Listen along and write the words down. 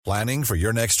Planning for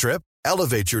your next trip?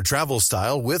 Elevate your travel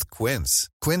style with Quince.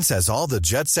 Quince has all the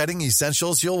jet-setting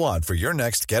essentials you'll want for your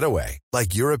next getaway,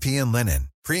 like European linen,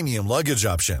 premium luggage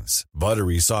options,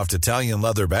 buttery soft Italian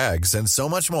leather bags, and so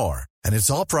much more. And it's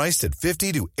all priced at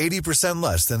 50 to 80%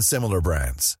 less than similar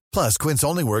brands. Plus, Quince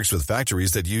only works with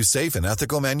factories that use safe and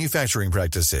ethical manufacturing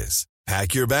practices.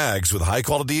 Pack your bags with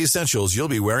high-quality essentials you'll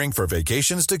be wearing for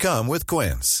vacations to come with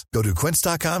Quince. Go to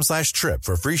quince.com/trip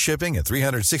for free shipping and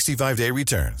 365-day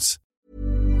returns.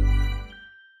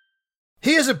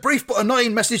 Here's a brief but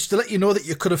annoying message to let you know that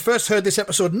you could have first heard this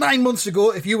episode 9 months ago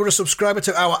if you were a subscriber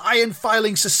to our Iron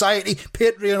Filing Society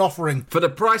Patreon offering. For the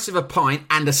price of a pint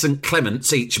and a St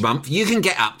Clement's each month, you can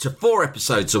get up to 4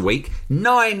 episodes a week,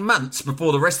 9 months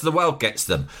before the rest of the world gets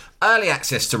them. Early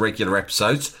access to regular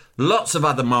episodes, lots of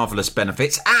other marvellous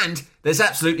benefits, and there's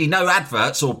absolutely no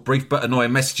adverts or brief but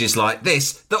annoying messages like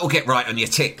this that'll get right on your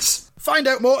tits. Find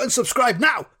out more and subscribe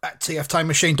now at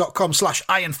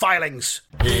tftimemachine.com/ironfilings.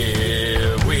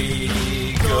 Here we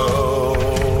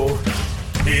go.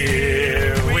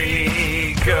 Here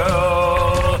we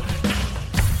go.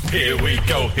 Here we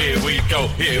go. Here we go.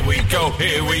 Here we go.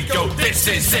 Here we go. This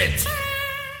is it.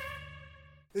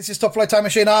 This is Top Flight Time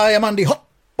Machine. I am Andy Hot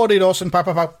Body Dawson. Pow,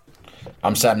 pow, pow.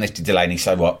 I'm Sam Nifty Delaney,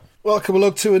 so what? Welcome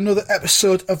along to another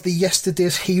episode of the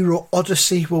Yesterday's Hero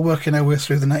Odyssey. We're working our way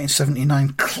through the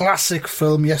 1979 classic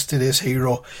film Yesterday's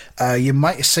Hero. You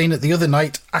might have seen it the other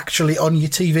night, actually on your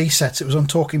TV set. It was on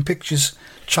Talking Pictures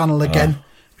channel again,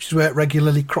 which is where it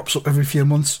regularly crops up every few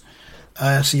months.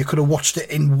 So you could have watched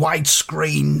it in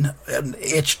widescreen, and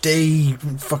HD,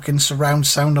 fucking surround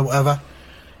sound or whatever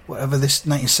this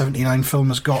 1979 film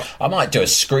has got. I might do a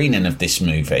screening of this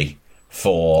movie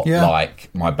for like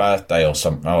my birthday or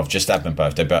something. I've just had my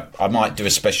birthday, but I might do a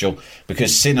special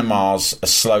because cinemas are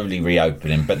slowly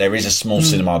reopening, but there is a small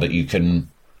cinema that you can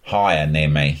hire near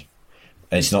me.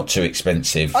 It's not too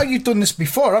expensive. Oh, you've done this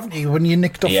before, haven't you? When you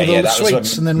nicked off with all the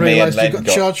sweets and then realised you got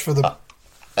charged for them.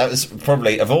 That was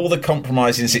probably, of all the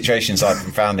compromising situations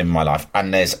I've found in my life,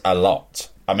 and there's a lot.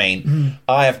 I mean,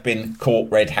 I have been caught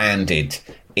red-handed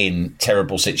in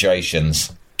terrible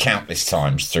situations countless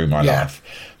times through my life.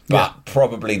 But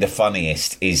probably the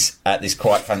funniest is at this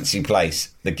quite fancy place,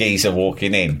 the geezer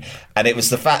walking in. And it was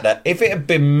the fact that if it had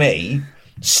been me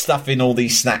stuffing all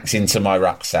these snacks into my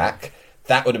rucksack,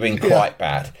 that would have been quite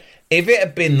bad. If it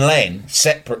had been Len,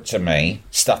 separate to me,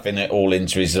 stuffing it all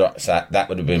into his rucksack, that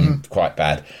would have been quite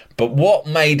bad. But what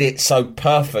made it so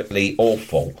perfectly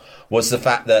awful was the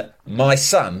fact that my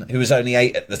son, who was only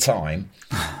 8 at the time,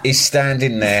 is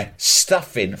standing there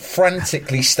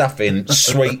frantically stuffing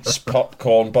sweets,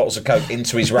 popcorn, bottles of Coke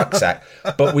into his rucksack,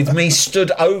 but with me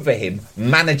stood over him,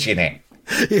 managing it.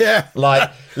 Yeah.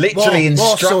 Like, literally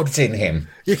instructing him.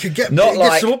 You could get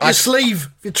some up your sleeve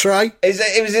if you try.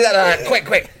 It was like,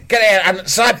 quick, get here, and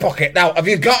side pocket. Now, have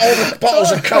you got all the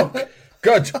bottles of Coke?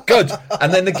 Good.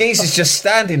 And then the geezer's just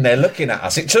standing there looking at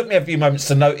us. It took me a few moments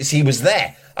to notice he was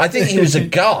there. I think he was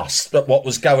aghast at what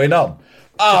was going on.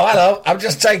 Oh, hello, I'm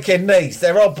just taking these.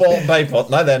 They're all bought and paid for.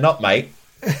 No, they're not, mate.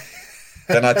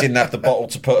 Then I didn't have the bottle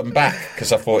to put them back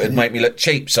because I thought it'd make me look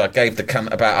cheap, so I gave the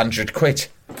cunt about 100 quid.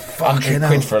 100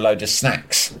 quid for a load of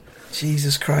snacks.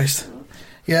 Jesus Christ.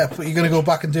 Yeah, but you're going to go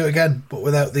back and do it again, but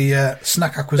without the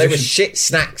snack acquisition. They were shit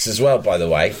snacks as well, by the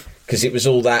way, because it was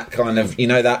all that kind of,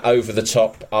 that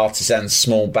over-the-top artisan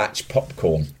small batch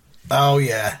popcorn. Oh,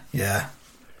 yeah.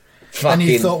 Fucking and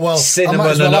you thought, well, cinnamon I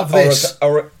might as well have this.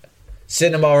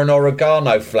 Cinnamon and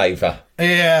oregano flavour.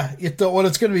 Yeah, you thought, well,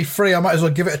 it's going to be free, I might as well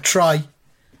give it a try.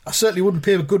 I certainly wouldn't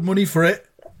pay good money for it.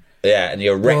 Yeah, and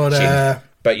you're retching,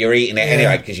 but you're eating it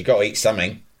anyway because you've got to eat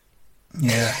something.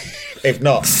 Yeah. If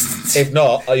not,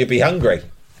 you'll be hungry.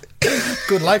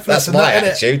 Good life lesson. That's my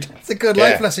attitude. It's a good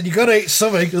life lesson. You've got to eat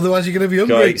something, otherwise you're going to be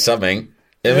hungry. Got to eat something.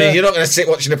 I mean, you're not going to sit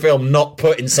watching a film not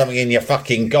putting something in your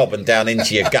fucking gob and down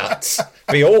into your guts.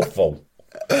 Be awful.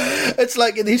 It's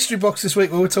like in the history box this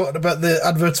week we were talking about the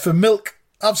adverts for milk.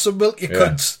 Have some milk, you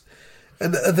cunts.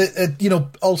 And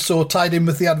also tied in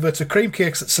with the adverts for cream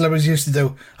cakes that celebrities used to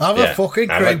do. Have a fucking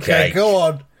cream cake. Go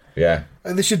on. Yeah.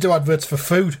 And they should do adverts for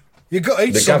food. You got to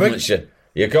eat something.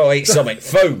 You got to eat something.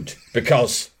 Food,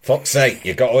 because fuck's sake,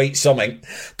 you got to eat something.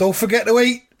 Don't forget to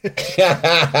eat.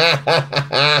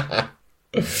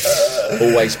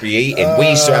 Always be eating. We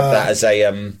used to have that as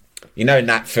a in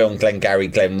that film Glengarry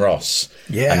Glen Ross.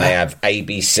 Yeah. And they have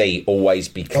ABC Always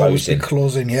Be Closing. Always Be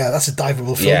Closing, yeah. That's a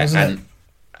diveable film, isn't it?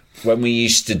 When we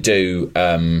used to do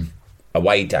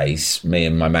away days, me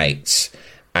and my mates,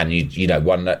 and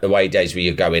one away days where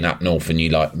you're going up north and you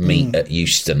meet at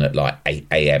Euston at 8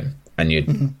 a.m. and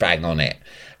you'd bang on it.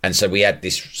 And so we had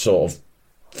this sort of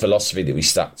philosophy that we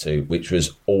stuck to, which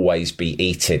was always be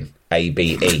eating,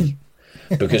 ABE.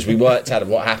 Because we worked out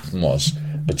what happened was,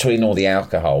 between all the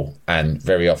alcohol and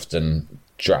very often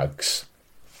drugs,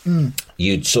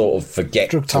 you'd sort of forget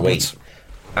Drug to tablets. eat,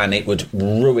 and it would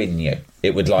ruin you.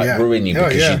 It would ruin you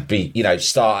because you'd be,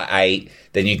 start at 8,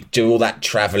 then you'd do all that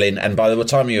travelling, and by the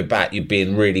time you were back, you'd be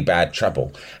in really bad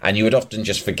trouble. And you would often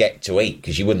just forget to eat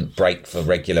because you wouldn't break for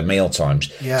regular meal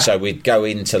times. Yeah. So we'd go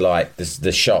into like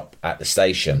the shop at the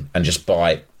station and just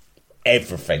buy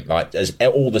everything, like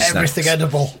all the snacks. Everything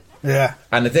edible. Yeah.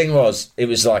 And the thing was, it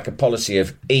was like a policy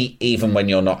of eat even when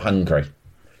you're not hungry.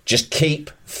 Just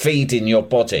keep feeding your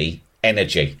body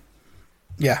energy.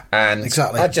 Yeah, And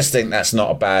exactly. I just think that's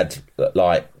not a bad,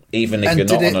 like, even if And you're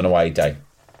not did on an away day.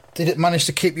 Did it manage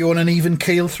to keep you on an even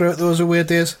keel throughout those away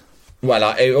days?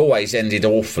 Well, it always ended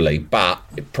awfully, but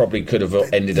it probably could have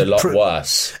ended a lot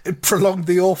worse. It prolonged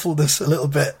the awfulness a little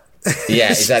bit. Yeah,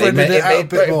 exactly. Spreaded it out a It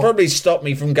bit more. probably stopped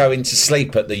me from going to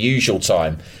sleep at the usual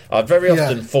time. I'd very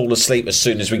often fall asleep as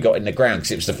soon as we got in the ground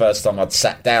because it was the first time I'd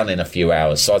sat down in a few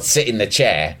hours. So I'd sit in the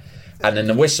chair and then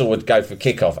the whistle would go for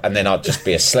kickoff and then I'd just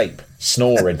be asleep,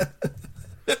 snoring.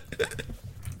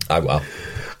 Oh, well.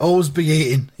 Always be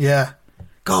eating, yeah.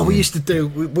 God, we used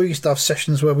to have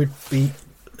sessions where we'd be,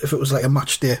 if it was like a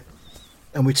match day,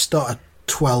 and we'd start at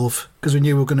 12 because we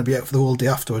knew we were going to be out for the whole day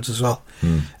afterwards as well.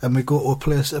 And we'd go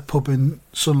to a pub in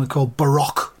Sunderland called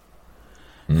Baroque.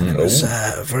 And it was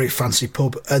a very fancy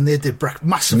pub, and they did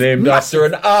massive, Named after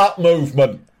an art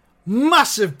movement.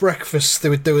 massive breakfasts they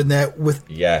were doing there with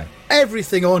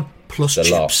everything on, plus It's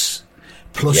a chips.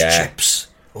 Plus chips.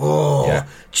 Oh, Yeah.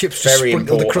 chips Very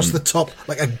sprinkled across important. the top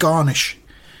like a garnish.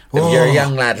 If you're a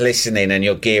young lad listening and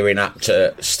you're gearing up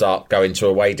to start going to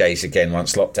away days again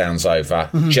once lockdown's over,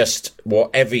 just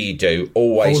whatever you do,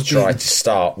 always try to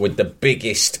start with the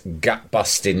biggest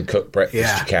gut-busting cooked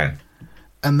breakfast you can.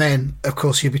 And then, of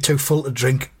course, you'd be too full to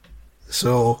drink.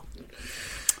 So,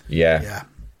 Yeah.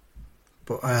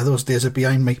 But those days are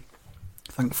behind me,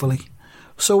 thankfully.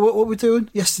 So what were we doing?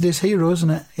 Yesterday's Hero,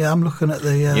 isn't it? Yeah, I'm looking at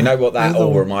the... You know what that the other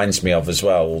all one. reminds me of as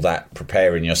well? All that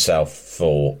preparing yourself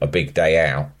for a big day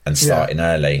out and starting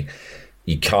early.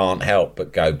 You can't help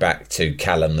but go back to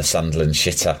Callum the Sunderland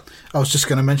shitter. I was just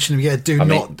going to mention, do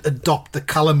not adopt the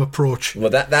Callum approach. Well,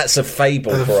 that's a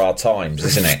fable for our times,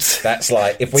 isn't it? That's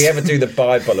like, if we ever do the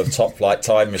Bible of Top Flight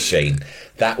Time Machine,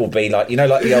 that will be like,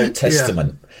 like the Old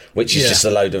Testament, which is just a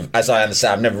load of, as I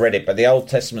understand, I've never read it, but the Old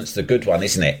Testament's the good one,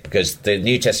 isn't it? Because the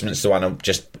New Testament's the one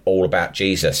just all about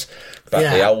Jesus.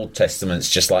 But the Old Testament's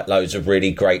just like loads of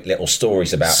really great little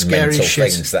stories about Scary mental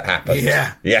shit. things that happen.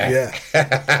 Yeah.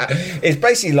 It's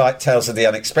basically like Tales of the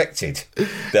Unexpected,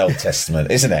 the Old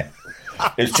Testament, isn't it?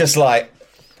 It's just like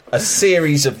a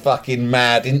series of fucking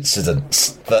mad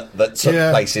incidents that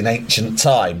took place in ancient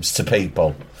times to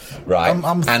people, right? I'm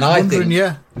and wondering,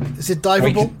 is it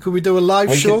diveable? Could we do a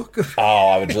live show?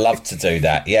 I would love to do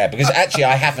that, because actually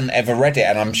I haven't ever read it,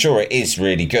 and I'm sure it is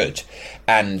really good.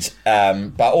 And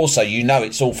but also,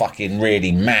 it's all fucking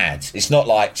really mad. It's not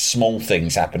like small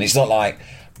things happen. It's not like,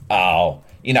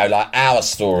 like our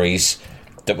stories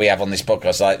that we have on this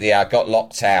podcast, like, I got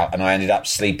locked out and I ended up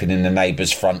sleeping in the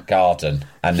neighbour's front garden,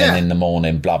 and then in the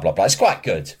morning, blah, blah, blah. It's quite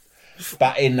good.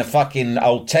 But in the fucking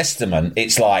Old Testament,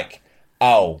 it's like,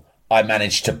 I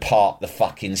managed to part the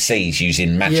fucking seas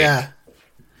using magic. Yeah.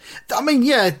 I mean,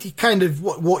 kind of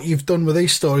what you've done with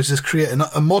these stories is create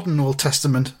a modern Old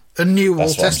Testament, a new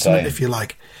Old Testament, if you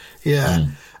like. Yeah.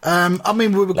 I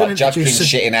mean, we were going to jumping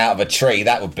introduce shitting out of a tree.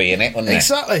 That would be in it, wouldn't it?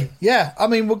 Exactly. Yeah. I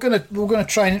mean, we're gonna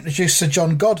try and introduce Sir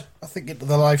John God, I think, into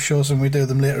the live shows, and we do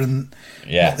them later in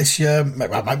not this year.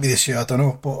 Might be this year. I don't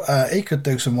know. But he could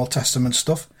do some Old Testament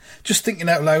stuff. Just thinking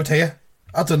out loud here.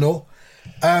 I don't know.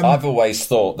 I've always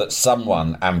thought that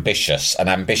someone ambitious, an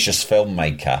ambitious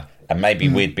filmmaker, and maybe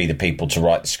we'd be the people to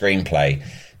write the screenplay.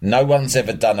 No one's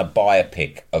ever done a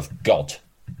biopic of God.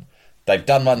 They've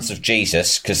done ones of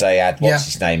Jesus because they had what's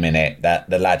his name in it, that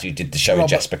the lad who did the show with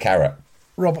Jasper Carrot,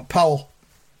 Robert Powell.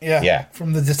 Yeah,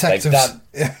 from the Detectives.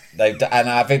 And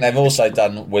I think they've also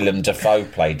done Willem Dafoe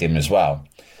played him as well.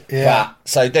 Yeah.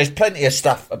 So there's plenty of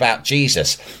stuff about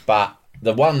Jesus, but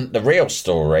the real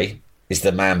story is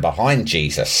the man behind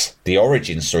Jesus, the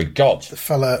origin story, God. The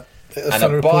fella and a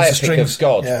who pulls the biopic strings. of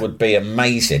God would be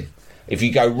amazing. If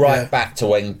you go back to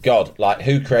when God, like,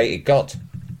 who created God?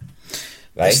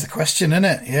 That's the question, isn't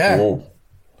it? Yeah. Ooh.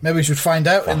 Maybe we should find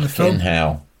out in the film.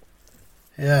 Hell.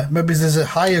 Yeah, maybe there's a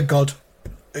higher God.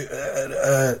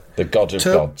 The God of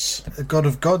gods. The God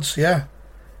of gods, yeah.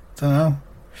 Don't know.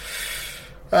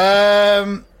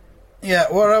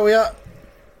 Where are we at?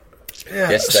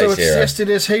 Yeah, so it's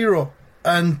Yesterday's Hero.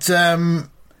 And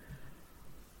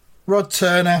Rod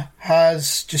Turner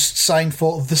has just signed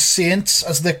for the Saints,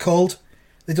 as they're called.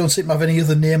 They don't seem to have any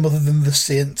other name other than the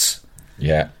Saints.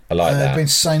 Yeah, I like that. Been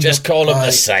signed just up call them by-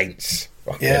 the Saints.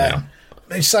 Fucking Yeah. hell.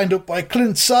 They signed up by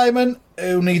Clint Simon,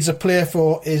 who needs a player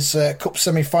for his Cup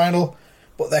semi-final,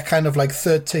 but they're kind of like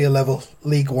third-tier level,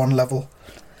 League One level.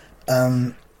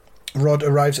 Rod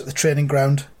arrives at the training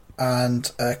ground,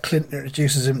 and Clint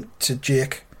introduces him to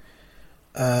Jake,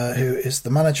 who is the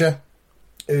manager,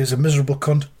 who is a miserable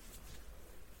cunt,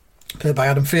 played by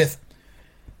Adam Faith.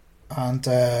 And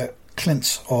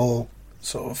Clint's all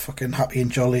sort of fucking happy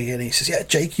and jolly, and he says, "Yeah,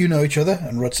 Jake, you know each other?"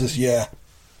 And Rod says, "Yeah."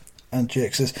 And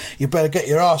Jake says, "You better get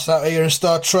your arse out of here and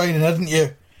start training, hadn't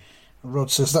you?" And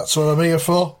Rod says, "That's what I'm here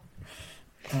for."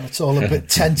 And it's all a bit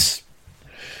tense.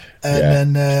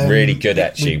 And then really good,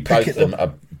 actually. we pick Both it of them up.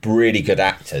 are really good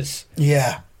actors.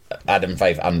 Yeah. Adam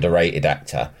Faith, underrated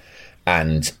actor,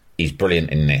 and he's brilliant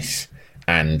in this.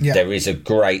 And Yeah. there is a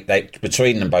great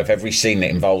between them both. Every scene that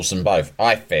involves them both,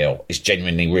 I feel, is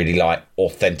genuinely really like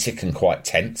authentic and quite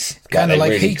tense. Kinda they like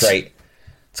really Heat. create.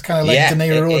 It's kind of like Yeah, De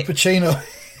Niro it- and Pacino.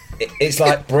 It's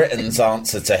like Britain's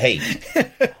answer to Heat,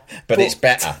 but it's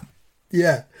better.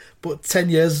 Yeah, but 10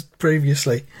 years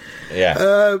previously.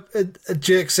 Yeah, And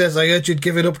Jake says, "I heard you'd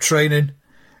given up training."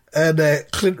 And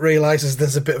Clint realises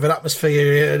there's a bit of an atmosphere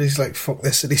here, and he's like, "Fuck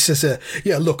this." And he says,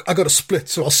 "Yeah, look, I got to split,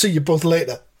 so I'll see you both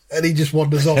later." And he just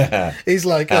wanders off. He's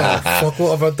like, "Oh, fuck,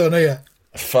 what have I done here?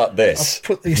 fuck this.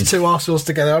 Put these two arseholes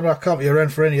together. I can't be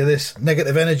around for any of this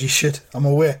negative energy shit. I'm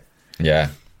away." Yeah,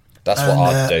 that's what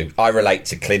I'd do. I relate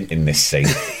to Clint in this scene.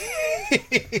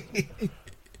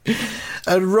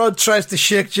 And Rod tries to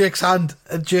shake Jake's hand,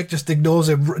 and Jake just ignores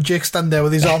him. Jake standing there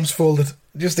with his arms folded,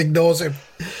 just ignores him.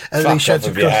 And Fuck he off shouts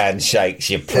with your across. handshakes,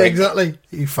 you Yeah, prick. exactly.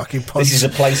 You fucking punch. This is a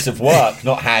place of work,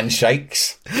 not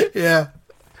handshakes. Yeah.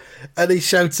 And he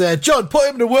shouts, "John, put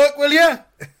him to work, will you?"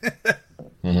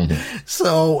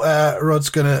 So Rod's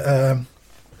going to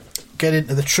get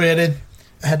into the training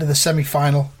ahead of the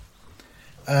semi-final.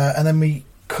 And then we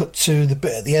cut to the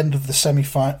bit at the end of the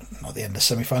semi-final, not the end of the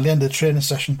semi-final, the end of the training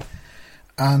session.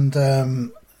 And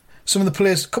some of the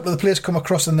players, a couple of the players come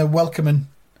across and they're welcoming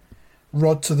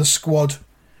Rod to the squad.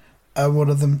 One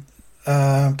of them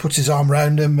puts his arm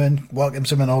round him and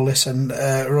welcomes him and all this. And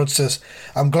Rod says,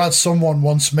 "I'm glad someone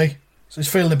wants me." So he's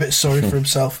feeling a bit sorry for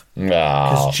himself.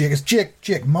 Oh, Because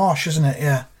Jake Marsh, isn't it?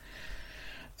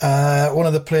 Yeah. One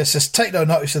of the players says, "Take no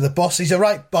notice of the boss. He's a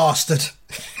right bastard."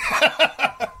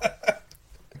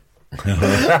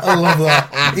 I love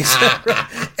that.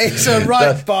 He's a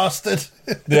right bastard.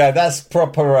 yeah, that's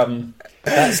proper.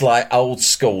 That's like old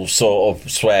school sort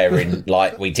of swearing,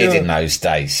 like we did in those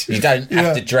days. You don't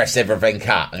have to dress everything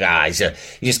up.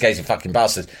 He just goes a fucking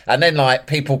bastard. And then like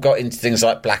people got into things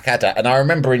like Blackadder. And I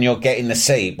remember in your Getting the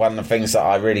Sea, one of the things that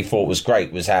I really thought was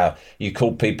great was how you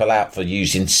called people out for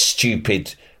using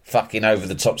stupid, fucking over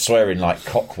the top swearing like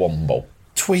cockwomble.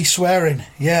 Twee swearing,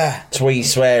 yeah. Twee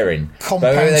swearing.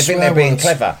 Compound But they think they're swear being words.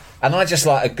 clever. And I just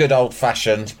like a good old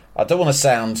fashioned, I don't want to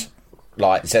sound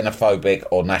like xenophobic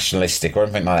or nationalistic or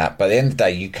anything like that, but at the end of the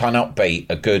day, you cannot beat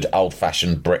a good old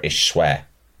fashioned British swear.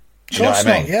 Do you know what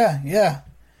I mean? Yeah.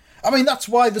 I mean, that's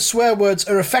why the swear words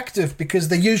are effective, because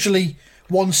they're usually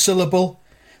one syllable.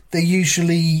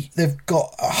 They've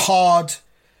got a hard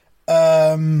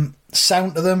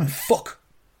sound to them. Fuck,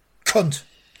 cunt,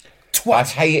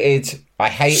 twat. I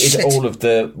hated Shit. all of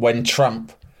the, when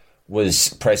Trump was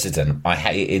president, I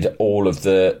hated all of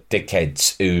the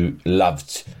dickheads who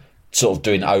loved sort of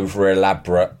doing over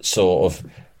elaborate sort of,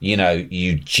 you know,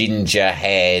 you ginger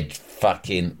haired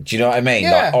fucking, do you know what I mean?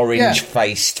 Yeah, like orange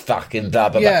faced fucking blah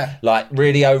blah Yeah. blah. Like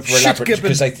really over elaborate Shit-gibbon.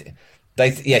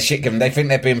 because shit given, they think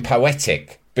they're being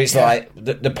poetic. But it's like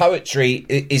the poetry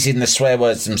is in the swear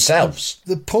words themselves.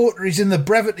 The poetry's in the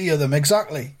brevity of them,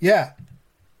 exactly. Yeah.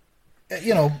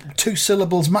 You know, 2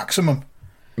 syllables maximum.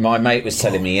 My mate was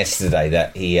telling me yesterday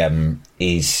that he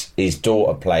his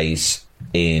daughter plays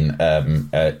in an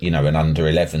under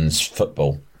 11s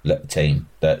football team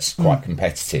that's quite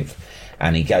competitive,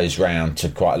 and he goes round to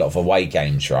quite a lot of away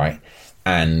games, right?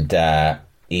 And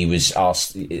he was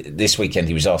asked this weekend.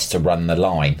 He was asked to run the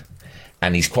line,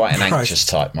 and he's quite an anxious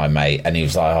type, my mate. And he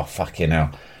was like, "Oh fucking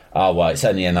hell! Oh well, it's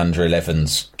only an under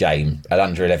 11s game, an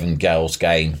under 11 girls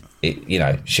game.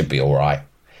 It should be all right."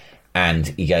 And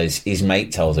he goes, his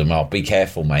mate told him, "Oh, be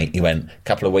careful, mate." He went, "A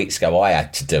couple of weeks ago, I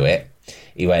had to do it."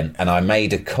 He went, "And I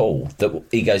made a call that,"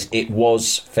 he goes, "it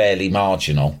was fairly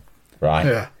marginal, right?"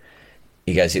 Yeah.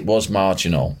 He goes, "It was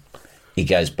marginal." He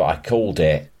goes, "But I called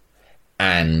it,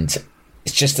 and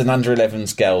it's just an under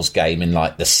 11s girls game in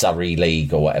like the Surrey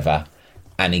League or whatever."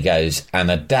 And he goes, "And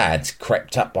a dad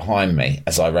crept up behind me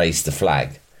as I raised the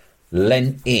flag,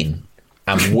 leant in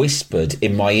and whispered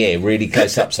in my ear really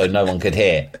close up so no one could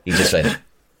hear. He just went,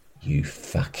 "You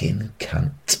fucking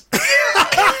cunt."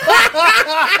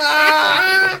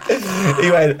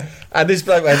 He went, and this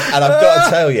bloke went, and I've got to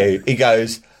tell you, he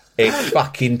goes, "It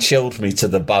fucking chilled me to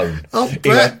the bone." He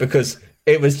went, because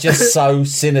it was just so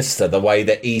sinister the way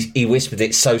that he whispered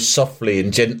it so softly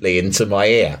and gently into my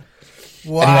ear.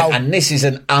 Wow. And, he went, and this is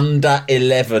an under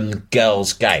 11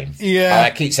 girls game. Yeah. I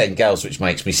keep saying girls, which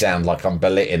makes me sound like I'm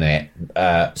belittling it.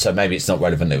 So maybe it's not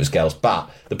relevant that it was girls.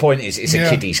 But the point is, it's a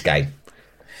kiddies game.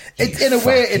 In a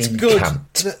way, it's good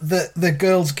cunt. that the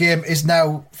girls' game is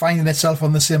now finding itself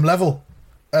on the same level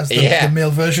as the male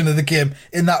version of the game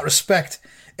in that respect,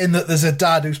 in that there's a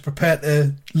dad who's prepared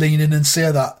to lean in and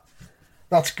say that.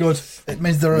 That's good. It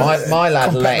means there are my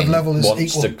lad Len level is wants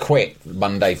equal. to quit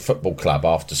Monday Football Club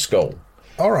after school.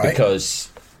 All right. Because,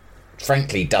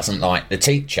 frankly, doesn't like the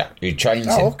teacher who trains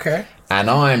him. Oh, okay. And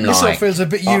I'm This all like... feels a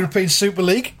bit European Super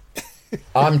League.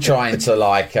 I'm trying to,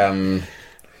 like, be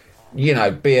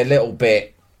a little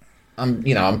bit...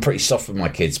 I'm pretty soft with my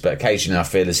kids, but occasionally I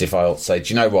feel as if I ought to say,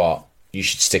 do you know what? You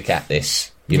should stick at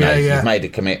this. You've made a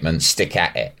commitment, stick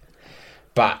at it.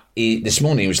 But this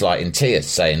morning he was like in tears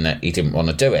saying that he didn't want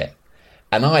to do it.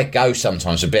 And I go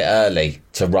sometimes a bit early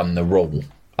to run the rule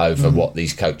over what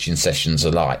these coaching sessions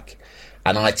are like.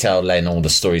 And I tell Len all the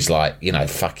stories like,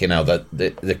 fucking hell,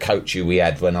 the coach who we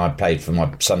had when I played for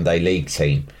my Sunday league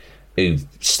team who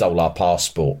stole our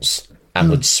passports and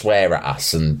would swear at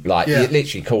us and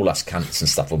literally call us cunts and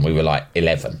stuff when we were like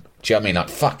 11. Do you know what I mean? Like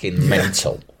fucking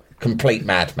mental, complete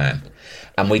madman.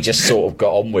 And we just sort of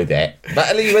got on with it.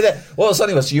 But you were there. What was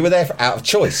funny was you were there out of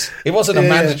choice. It wasn't a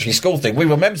mandatory school thing. We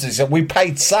were members of it. We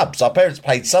paid subs. Our parents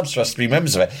paid subs for us to be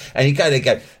members of it. And you go,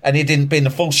 and he didn't be in the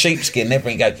full sheepskin and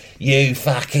everything. Go, "You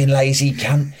fucking lazy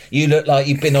cunt. You look like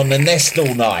you've been on the nest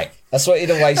all night." That's what he'd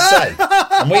always say.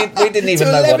 And we didn't even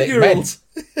know what it meant.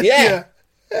 Yeah.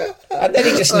 And then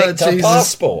he just nicked our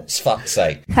passports, fuck's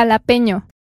sake. Jalapeño.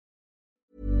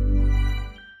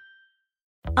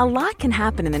 A lot can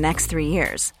happen in the next 3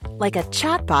 years. Like a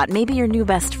chatbot may be your new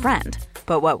best friend.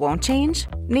 But what won't change?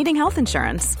 Needing health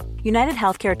insurance. United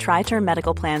Healthcare Tri-Term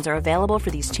Medical Plans are available for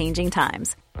these changing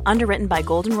times. Underwritten by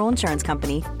Golden Rule Insurance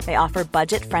Company, they offer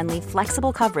budget-friendly,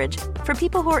 flexible coverage for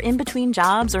people who are in between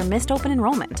jobs or missed open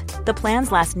enrollment. The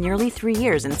plans last nearly 3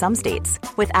 years in some states,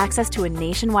 with access to a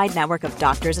nationwide network of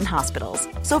doctors and hospitals.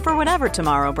 So for whatever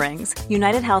tomorrow brings,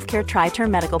 United Healthcare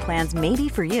Tri-Term Medical Plans may be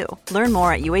for you. Learn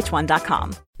more at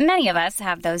uh1.com. Many of us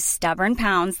have those stubborn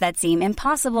pounds that seem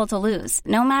impossible to lose,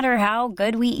 no matter how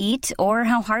good we eat or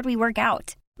how hard we work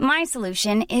out. My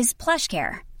solution is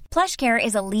PlushCare. PlushCare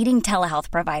is a leading telehealth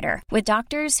provider with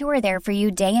doctors who are there for you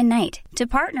day and night to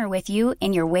partner with you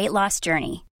in your weight loss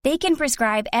journey. They can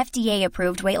prescribe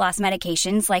FDA-approved weight loss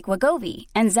medications like Wegovy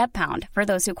and Zepbound for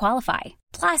those who qualify.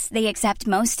 Plus, they accept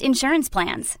most insurance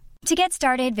plans. To get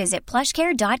started, visit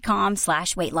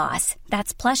plushcare.com/weightloss.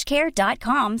 That's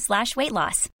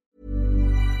plushcare.com/weightloss.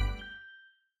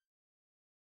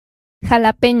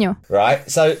 Jalapeño. Right,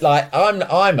 so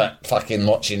I'm at fucking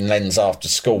watching Len's after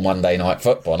school Monday night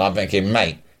football, and I'm thinking,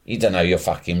 mate, you don't know you're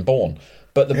fucking born.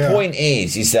 But the point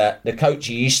is that the coach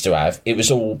you used to have, it was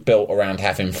all built around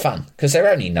having fun because they're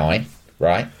only 9,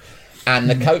 right? And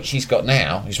the coach he's got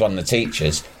now, who's one of the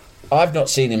teachers, I've not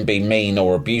seen him be mean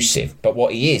or abusive, but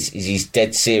what he is he's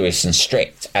dead serious and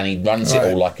strict, and he runs it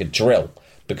all like a drill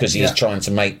because he's trying to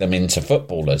make them into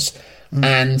footballers.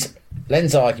 And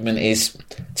Len's argument is,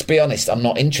 to be honest, I'm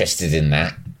not interested in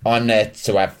that. I'm there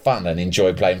to have fun and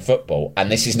enjoy playing football,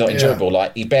 and this is not enjoyable.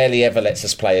 Like, he barely ever lets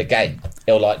us play a game.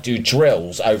 He'll do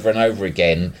drills over and over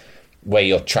again where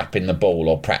you're trapping the ball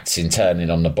or practicing turning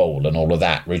on the ball and all of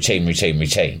that.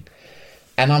 Routine.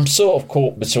 And I'm sort of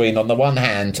caught between, on the one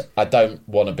hand, I don't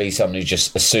want to be someone who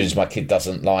just, as soon as my kid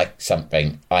doesn't like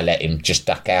something, I let him just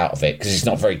duck out of it because it's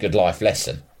not a very good life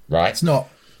lesson, right? It's not.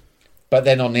 But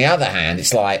then on the other hand,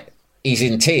 it's like he's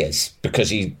in tears because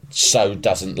he so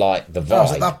doesn't like the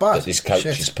vibe that this coach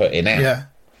is putting out.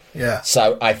 Yeah.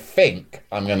 So I think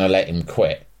I'm going to let him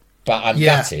quit. But I'm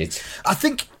gutted. I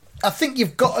think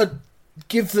you've got to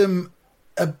give them...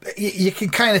 You can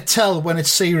kind of tell when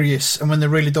it's serious and when they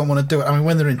really don't want to do it. I mean,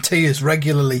 when they're in tears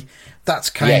regularly, that's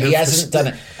kind of... Yeah, he hasn't done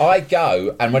it. I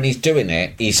go, and when he's doing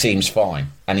it, he seems fine.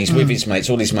 And he's with his mates,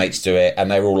 all his mates do it, and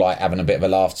they're all having a bit of a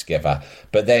laugh together.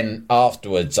 But then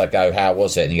afterwards, I go, how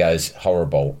was it? And he goes,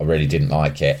 horrible. I really didn't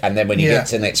like it. And then when you get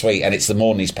to next week, and it's the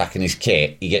morning he's packing his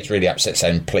kit, he gets really upset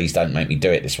saying, please don't make me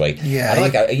do it this week. Yeah, and I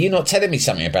go, are you not telling me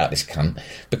something about this cunt?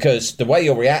 Because the way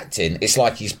you're reacting, it's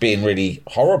like he's being really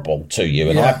horrible to you,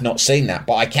 and I've not seen that.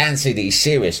 But I can see that he's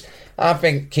serious. I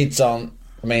think kids aren't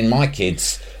I mean, my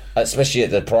kids, especially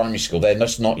at the primary school, they're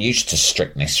just not used to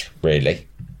strictness, really.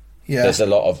 Yeah. There's a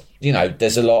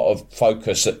lot of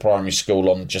focus at primary school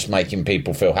on just making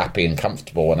people feel happy and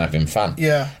comfortable and having fun.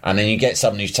 Yeah. And then you get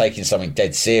someone who's taking something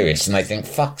dead serious and they think,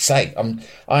 fuck's sake, I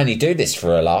only do this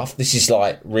for a laugh. This is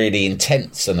like really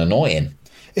intense and annoying.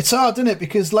 It's hard, isn't it?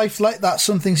 Because life like that,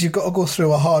 some things you've got to go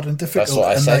through are hard and difficult. That's what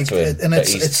I said to him. And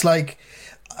it's like,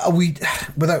 are we,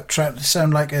 without trying to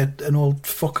sound like an old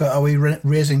fucker, are we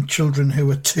raising children who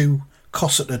are too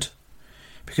cosseted?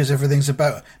 Because everything's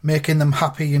about making them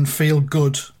happy and feel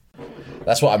good.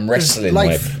 That's what I'm wrestling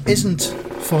life with. Isn't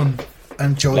fun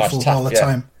and joyful all the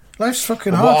time. Life's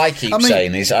fucking hard. What I keep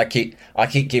saying is I keep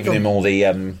giving him all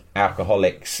the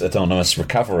Alcoholics Anonymous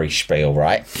recovery spiel,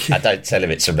 right? I don't tell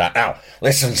him it's about, oh,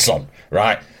 listen, son,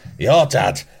 right? Your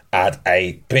dad had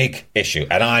a big issue,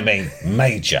 and I mean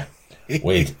major,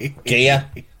 with gear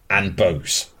and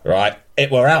booze, right? It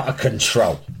were out of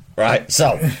control. Right,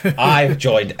 so I've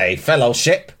joined a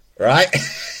fellowship, right,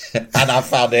 and I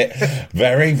found it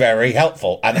very, very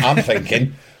helpful. And I'm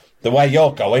thinking, the way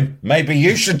you're going, maybe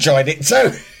you should join it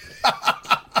too.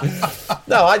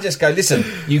 No, I just go, listen,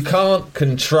 you can't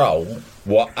control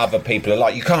what other people are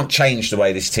like. You can't change the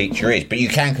way this teacher is, but you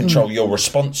can control your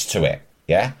response to it.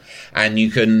 Yeah, and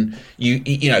you can,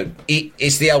 you know,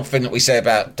 it's the old thing that we say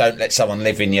about don't let someone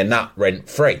live in your nut rent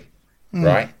free,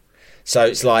 right? So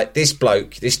it's like this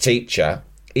bloke, this teacher,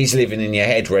 he's living in your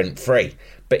head rent free,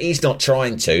 but he's not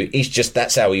trying to. He's just,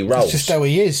 that's how he rolls. That's just how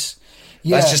he is.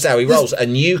 Yeah. That's just how he rolls.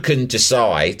 And you can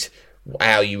decide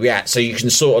how you react. So you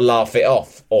can sort of laugh it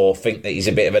off or think that he's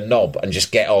a bit of a knob and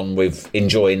just get on with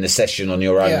enjoying the session on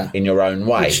your own, in your own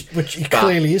way. Which he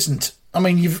clearly isn't. I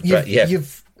mean, you've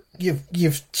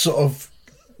sort of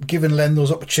given Len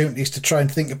those opportunities to try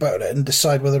and think about it and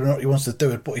decide whether or not he wants to do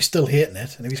it, but he's still hating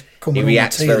it, and if he's coming, he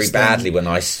reacts very badly when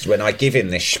I give him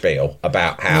this spiel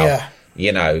about how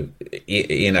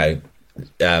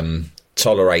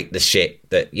tolerate the shit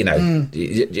that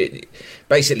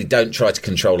basically don't try to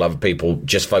control other people,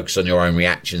 just focus on your own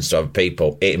reactions to other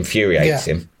people. It infuriates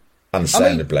him,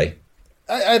 understandably.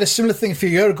 I had a similar thing a few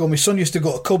years ago. My son used to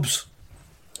go to Cubs.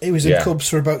 He was in Cubs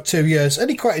for about 2 years, and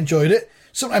he quite enjoyed it.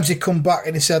 Sometimes he'd come back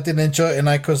and he said, I didn't enjoy it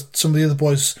tonight because some of the other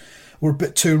boys were a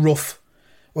bit too rough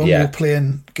when we were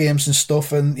playing games and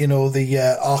stuff. And, you know, the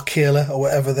Arcala or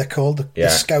whatever they're called, the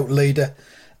scout leader,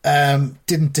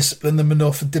 didn't discipline them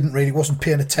enough and wasn't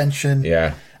paying attention.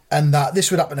 Yeah. And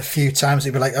this would happen a few times.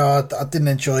 He'd be like, oh, I didn't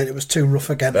enjoy it. It was too rough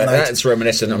again tonight. That's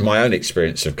reminiscent of my own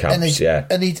experience of Cubs,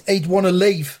 and he'd want to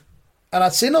leave. And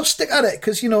I'd say, no, stick at it,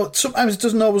 because, you know, sometimes it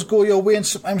doesn't always go your way and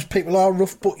sometimes people are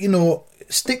rough, but, you know,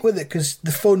 stick with it because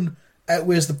the fun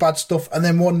outweighs the bad stuff. And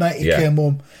then one night he came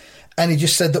home and he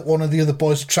just said that one of the other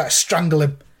boys would try to strangle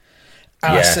him.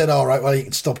 And I said, all right, well, you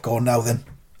can stop going now then.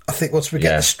 I think once we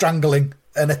get the strangling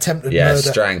and attempted murder.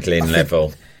 Strangling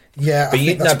level. Yeah,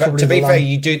 but but to be fair,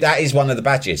 you do. That is one of the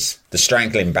badges, the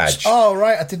strangling badge. Oh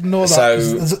right, I didn't know that. So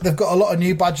they've got a lot of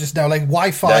new badges now, like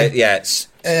Wi-Fi.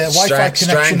 Wi-Fi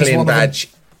strangling badge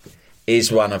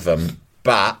is one of them,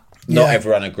 but not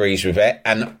everyone agrees with it.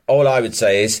 And all I would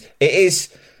say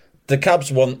is, the Cubs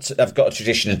have got a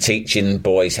tradition of teaching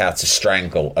boys how to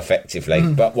strangle effectively.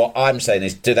 But what I'm saying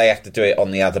is, do they have to do it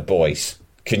on the other boys?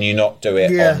 Can you not do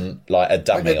it on like a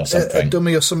dummy or something? A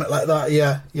dummy or something like that.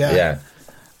 Yeah.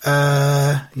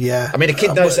 I mean, a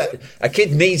kid knows that. A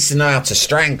kid needs to know how to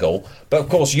strangle, but of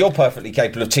course, you're perfectly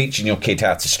capable of teaching your kid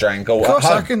how to strangle. Of course,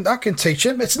 I can teach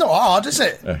him. It's not hard, is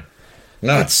it?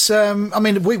 No. It's. I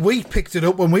mean, we picked it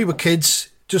up when we were kids,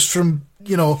 just from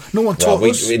no one taught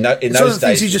us. In those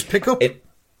days, you just pick up.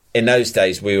 In those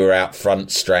days, we were out front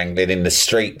strangling in the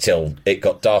street till it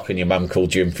got dark, and your mum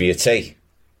called you in for your tea.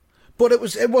 But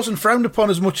it wasn't frowned upon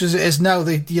as much as it is now.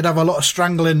 You'd have a lot of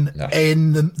strangling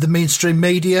in the mainstream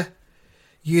media.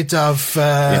 You'd have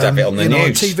it on the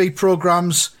news. TV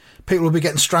programmes. People would be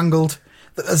getting strangled.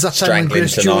 There's that time when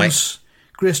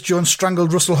Grace Jones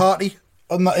strangled Russell Harty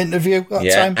on that interview.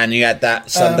 Time. And you had that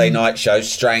Sunday night show,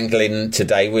 Strangling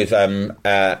Today, with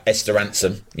Esther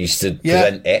Ransom used to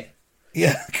present it.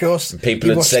 Yeah, of course. And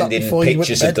people would send in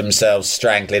pictures of themselves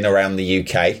strangling around the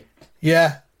UK.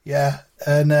 Yeah.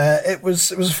 And it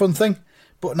was a fun thing,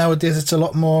 but nowadays it's a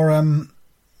lot more.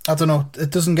 I don't know.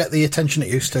 It doesn't get the attention it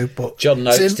used to. But John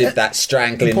Noakes did that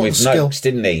strangling with Noakes,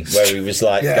 didn't he? Where he was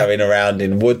like going around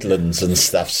in woodlands and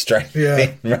stuff,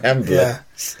 strangling around. Yeah.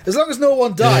 As long as no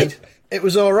one died, it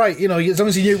was all right. You know, as long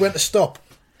as you knew when to stop.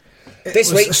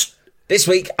 This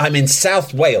week, I'm in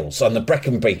South Wales on the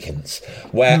Brecon Beacons,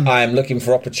 where I am looking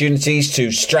for opportunities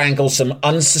to strangle some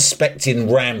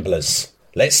unsuspecting ramblers.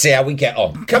 Let's see how we get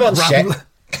on. Come on, Shep.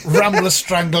 Rambler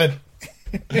strangling.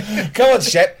 Come on,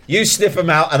 Shep, you sniff them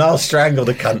out and I'll strangle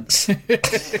the cunts.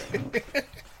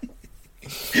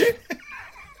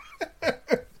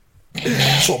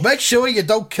 So make sure you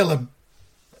don't kill him.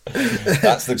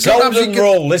 That's the golden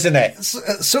rule, isn't it?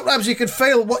 Sometimes you can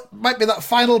feel what might be that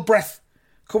final breath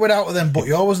coming out of them, but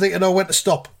you always need to know when to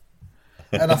stop.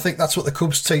 And I think that's what the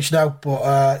Cubs teach now.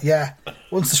 But yeah,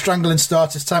 once the strangling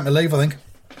starts, it's time to leave, I think.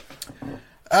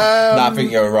 No, I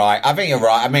think you're right.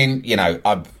 I mean, you know,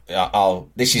 I'll.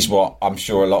 This is what I'm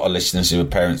sure a lot of listeners who are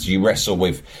parents, you wrestle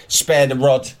with. Spare the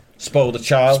rod, spoil the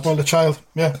child. Spoil the child.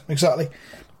 Yeah, exactly.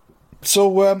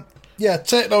 So, yeah,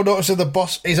 take no notice of the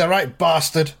boss. He's a right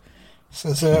bastard,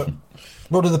 says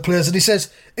one of the players. And he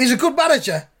says, he's a good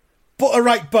manager, but a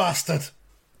right bastard.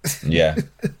 Yeah.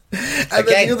 And Again,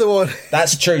 then the other one.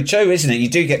 That's true too, isn't it? You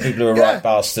do get people who are right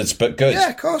bastards, but good. Yeah,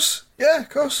 of course. Yeah, of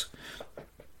course.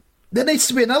 There needs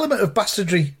to be an element of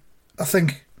bastardry, I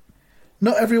think.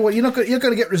 Not everyone. You're going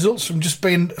to get results from just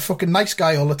being a fucking nice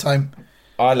guy all the time.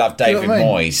 I love David what I mean?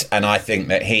 Moyes, and I think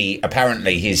that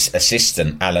apparently his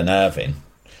assistant, Alan Irvine,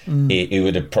 he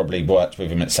would have probably worked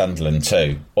with him at Sunderland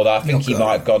too. Although I think he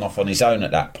might have gone off on his own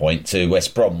at that point to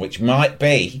West Brom, which might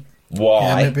be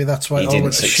why, maybe that's why he it all didn't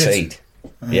went to succeed. shit.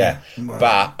 Yeah.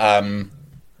 Well. But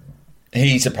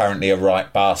he's apparently a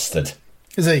right bastard.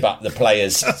 Is he? But the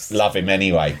players love him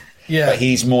anyway. Yeah. But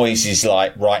he's Moyes'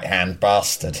 like right-hand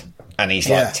bastard, and he's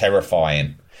like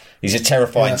terrifying. He's a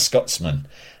terrifying Scotsman,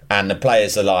 and the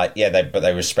players are like, but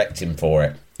they respect him for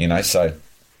it, you know. So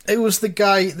it was the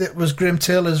guy that was Graham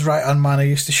Taylor's right-hand man who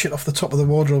used to shit off the top of the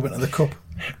wardrobe into the cup.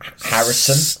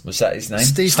 Harrison, was that his name?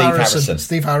 Steve Harrison.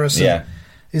 Steve Harrison. Yeah.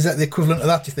 Is that the equivalent of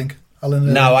that, do you think,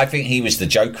 Alan? No, I think he was the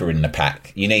Joker in the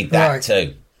pack. You need that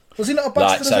too. Was he not a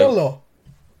bastard as well, though?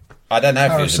 I don't know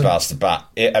if he Harrison. was a bastard, but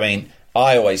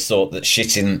I always thought that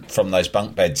shitting from those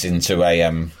bunk beds into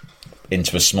a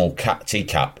small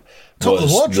teacup Top was of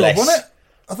the wardrobe, less... wasn't it?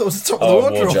 I thought it was the top of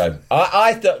the wardrobe.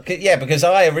 I thought, because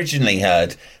I originally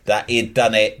heard that he'd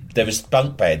done it. There was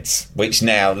bunk beds, which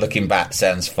now, looking back,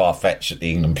 sounds far fetched that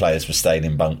the England players were staying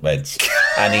in bunk beds,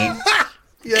 and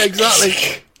he, yeah,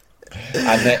 exactly.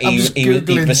 and that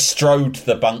he bestrode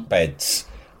the bunk beds,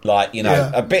 like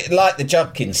a bit like the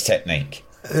Judkins technique.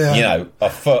 Yeah. A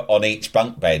foot on each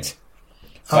bunk bed,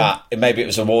 but maybe it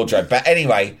was a wardrobe. But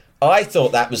anyway. I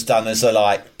thought that was done as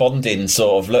a bonding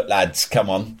sort of, look lads,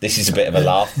 come on, this is a bit of a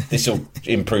laugh, this will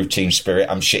improve team spirit,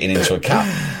 I'm shitting into a cup.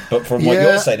 But from what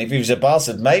you're saying, if he was a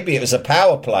bastard, maybe it was a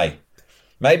power play.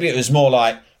 Maybe it was more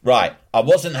like, right, I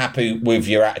wasn't happy with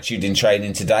your attitude in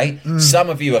training today, some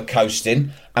of you are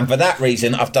coasting, and for that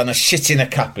reason I've done a shit in a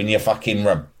cup in your fucking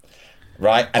room.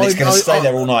 Right? And it's going to stay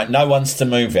there all night, no one's to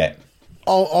move it.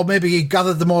 Or maybe he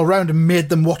gathered them all around and made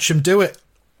them watch him do it.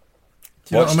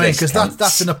 Do you know what I mean? Because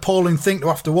that's an appalling thing to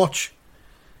have to watch.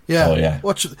 Yeah. Oh, yeah.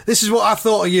 This is what I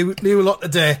thought of you lot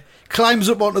today. Climbs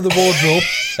up onto the wardrobe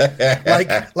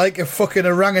like a fucking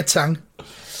orangutan.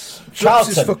 Drops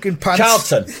his fucking pants.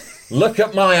 Carlton, look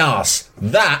at my arse.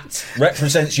 That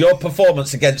represents your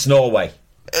performance against Norway.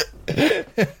 And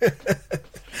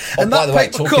by the way,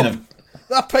 talking of...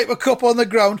 That paper cup on the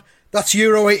ground, that's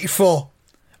Euro 84.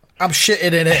 I'm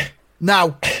shitting in it.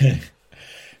 Now.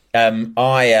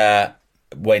 I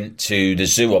went to the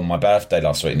zoo on my birthday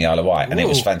last week in the Isle of Wight, and it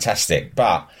was fantastic.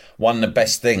 But one of the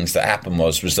best things that happened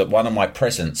was that one of my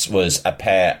presents was a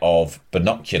pair of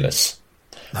binoculars,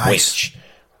 which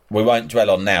we won't dwell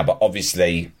on now. But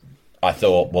obviously, I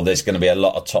thought, well, there's going to be a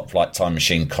lot of Top Flight Time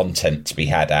Machine content to be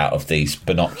had out of these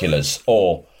binoculars,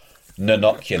 or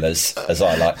nonoculars, as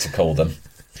I like to call them.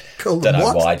 Don't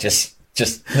know why, just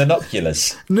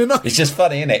nonoculars. It's just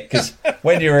funny, isn't it? Because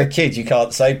when you're a kid, you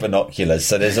can't say binoculars,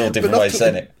 so there's all different ways of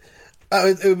saying it.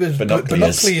 It was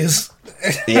binoculars.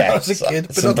 Yeah, I was a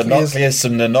kid. Some binoculars,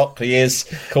 some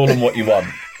nonoculars, call them what you want.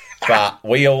 But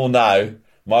we all know,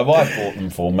 my wife bought them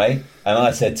for me, and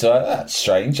I said to her, that's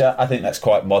strange. I think that's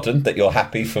quite modern, that you're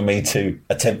happy for me to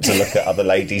attempt to look at other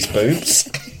ladies' boobs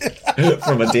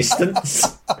from a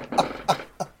distance.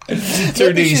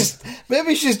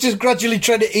 Maybe she's just gradually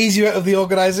trying to ease you out of the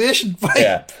organisation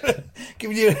by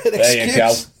giving you an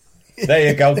excuse. There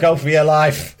you go. Go for your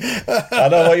life. I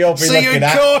know what you'll be See looking you in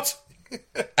at.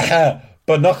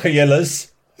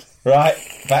 Binoculars. Right.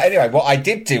 But anyway, what I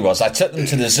did do was I took them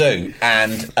to the zoo,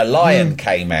 and a lion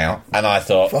came out, and I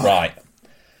thought, right,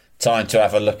 time to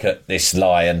have a look at this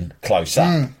lion close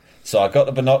up. So I got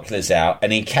the binoculars out,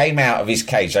 and he came out of his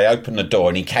cage. I opened the door,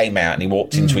 and he came out, and he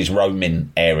walked into his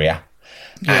roaming area.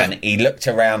 Yeah. And he looked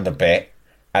around a bit,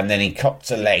 and then he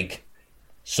cocked a leg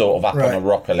sort of up on a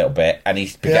rock a little bit, and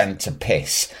he began to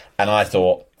piss. And I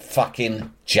thought,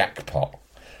 fucking jackpot.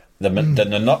 the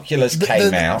monoculars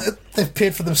came out. They've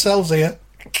paid for themselves here.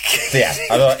 Yeah,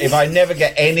 I thought, if I never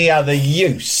get any other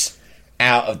use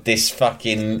out of these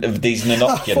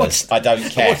monoculars, I don't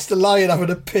care. I watched the lion having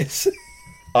a piss.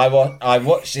 I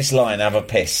watched this lion have a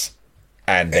piss,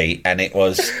 Andy, and it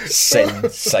was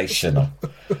sensational.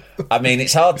 I mean,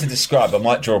 it's hard to describe. I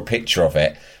might draw a picture of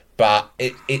it, but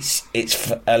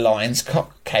it's a lion's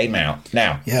cock came out.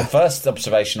 Now, the first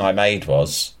observation I made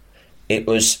was it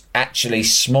was actually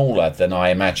smaller than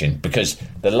I imagined, because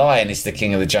the lion is the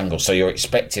king of the jungle, so you're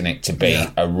expecting it to be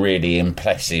a really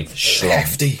impressive schlong.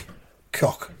 Hefty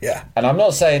cock, yeah. And I'm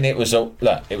not saying it was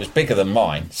it was bigger than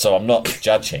mine, so I'm not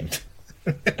judging.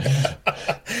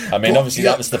 I mean, obviously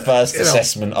that was the first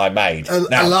assessment I made.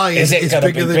 Now, a lion is it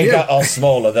going to be bigger or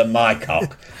smaller than my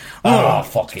cock? Oh,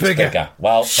 fuck, it's bigger.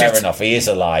 Well, fair enough, he is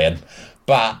a lion.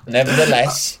 But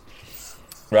nevertheless,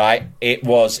 right, it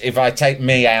was, if I take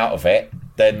me out of it,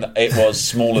 then it was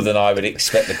smaller than I would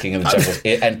expect the king of the jungle.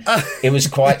 And it was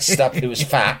quite stuffed, it was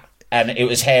fat, and it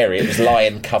was hairy, it was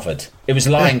lion covered. It was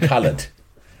lion coloured.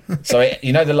 So,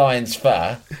 you know the lion's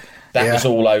fur? That was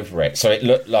all over it. So it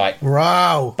looked like...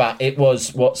 Wow. But it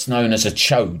was what's known as a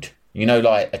chode. You know,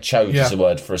 like a chode is a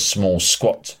word for a small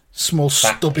squat. Small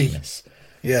stubby. Penis.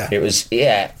 Yeah. It was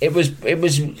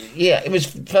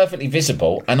perfectly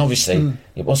visible. And obviously,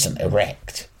 it wasn't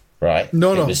erect, right?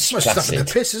 No. It was just having a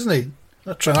piss, isn't he?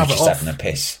 Not trying to have it just off. having a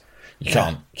piss. You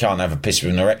can't have a piss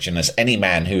with an erection. As any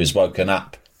man who has woken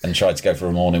up and tried to go for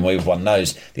a morning wee with one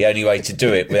knows, the only way to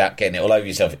do it without getting it all over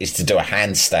yourself is to do a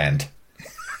handstand.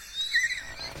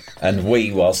 And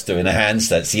whilst doing a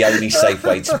handstand, it's the only safe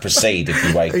way to proceed if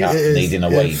you wake up needing a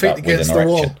wee, but with an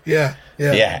erection. Yeah.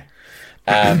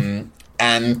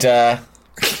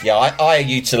 I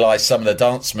utilised some of the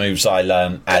dance moves I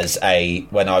learned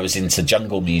when I was into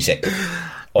jungle music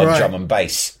on drum and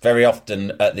bass. Very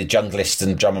often at the junglist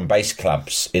and drum and bass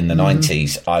clubs in the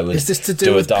 90s, I would Is this to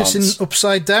do with dance. pissing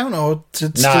upside down, or I'd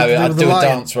do a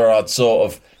dance where I'd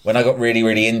sort of, when I got really,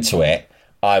 really into it,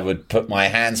 I would put my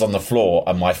hands on the floor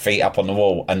and my feet up on the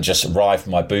wall and just rive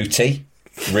my booty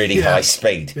really high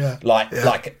speed, like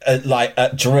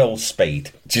at drill speed.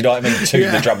 Do you know what I mean?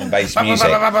 To the drum and bass music.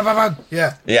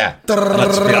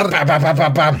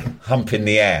 Hump in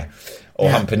the air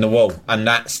or hump in the wall, and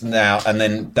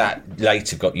then that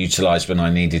later got utilised when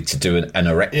I needed to do an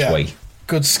erect wee.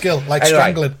 Good skill, like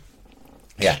strangling.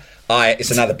 Yeah, it's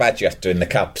another badge you have to do in the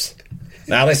Cubs.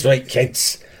 Now this week,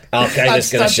 kids,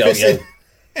 Al-Qaeda's going to show you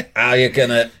how you're going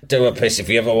to do a piss if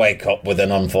you ever wake up with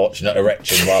an unfortunate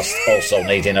erection whilst also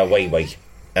needing a wee-wee.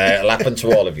 It'll happen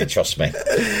to all of you, trust me.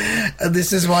 And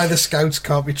this is why the Scouts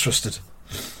can't be trusted.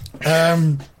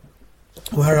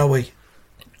 Where are we?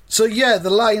 So, the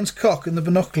lion's cock and the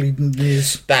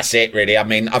binoculars. That's it, really. I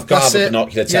mean, I've got other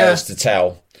binocular tales to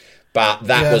tell, but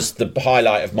that was the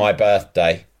highlight of my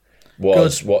birthday,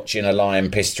 was watching a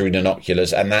lion piss through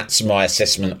binoculars, and that's my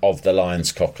assessment of the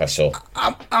lion's cock I saw.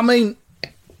 I mean...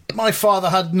 My father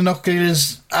had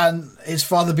binoculars, and his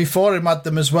father before him had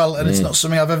them as well, and it's not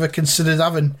something I've ever considered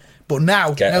having. But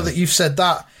now that you've said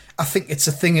that, I think it's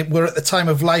a thing. We're at the time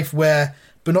of life where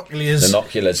binoculars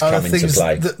come into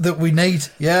play that we need.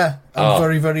 Yeah, I'm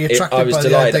very, very attracted by the idea. I was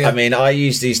delighted. I mean, I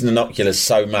use these binoculars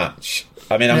so much.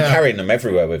 I mean, I'm carrying them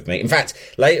everywhere with me. In fact,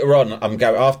 later on,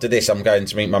 after this, I'm going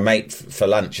to meet my mate for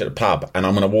lunch at a pub, and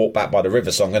I'm going to walk back by the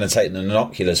river, so I'm going to take the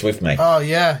binoculars with me. Oh,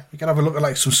 yeah. You can have a look at,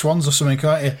 like, some swans or something,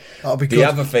 can't you? That'll be good. The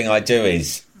other thing I do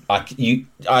is,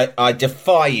 I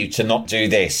defy you to not do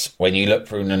this when you look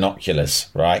through binoculars,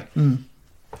 right?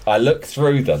 I look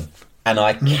through them, and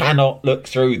I cannot look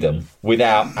through them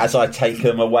without, as I take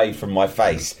them away from my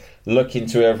face, looking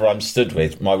to whoever I'm stood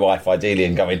with, my wife ideally,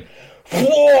 and going... no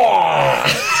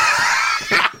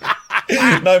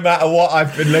matter what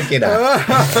I've been looking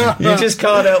at, you just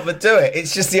can't help but do it.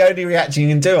 It's just the only reaction you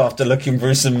can do after looking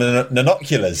through some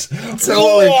binoculars.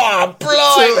 Totally. Whoa,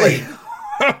 blimey!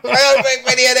 I don't make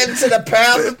many of them to the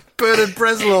pound. Bernard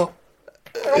Breslau.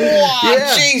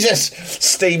 Whoa, Jesus!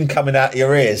 Steam coming out of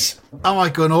your ears. I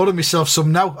might go and order myself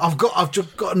some now. I've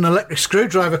just got an electric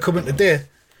screwdriver coming today.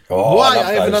 Oh, why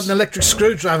I haven't had an electric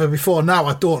screwdriver before now,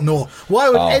 I don't know. Why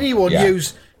would anyone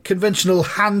use conventional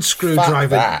hand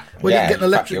screwdriver when you can get an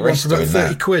electric one for about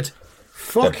 30 quid?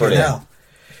 Fucking hell.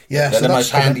 Yeah, they're the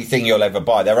most handy thing you'll ever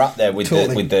buy. They're up there with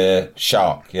the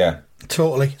Shark,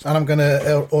 Totally. And I'm going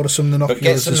to order some binoculars. But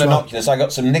get some binoculars. I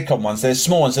got some Nikon ones. They're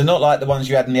small ones. They're not like the ones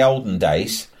you had in the olden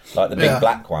days, like the big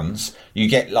black ones. You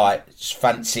get like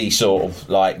fancy sort of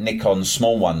like Nikon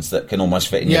small ones that can almost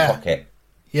fit in your pocket.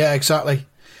 Yeah, exactly.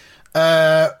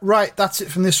 Right, that's it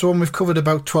from this one. We've covered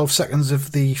about 12 seconds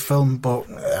of the film, but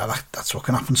that's what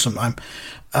can happen sometime.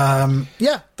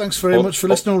 Thanks very much for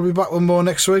listening. We'll be back with more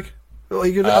next week. Are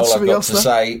you going to add something else? All I've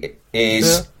got to say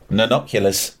is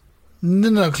Nanoculars.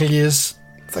 Nanoculars.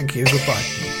 Thank you.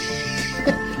 Goodbye.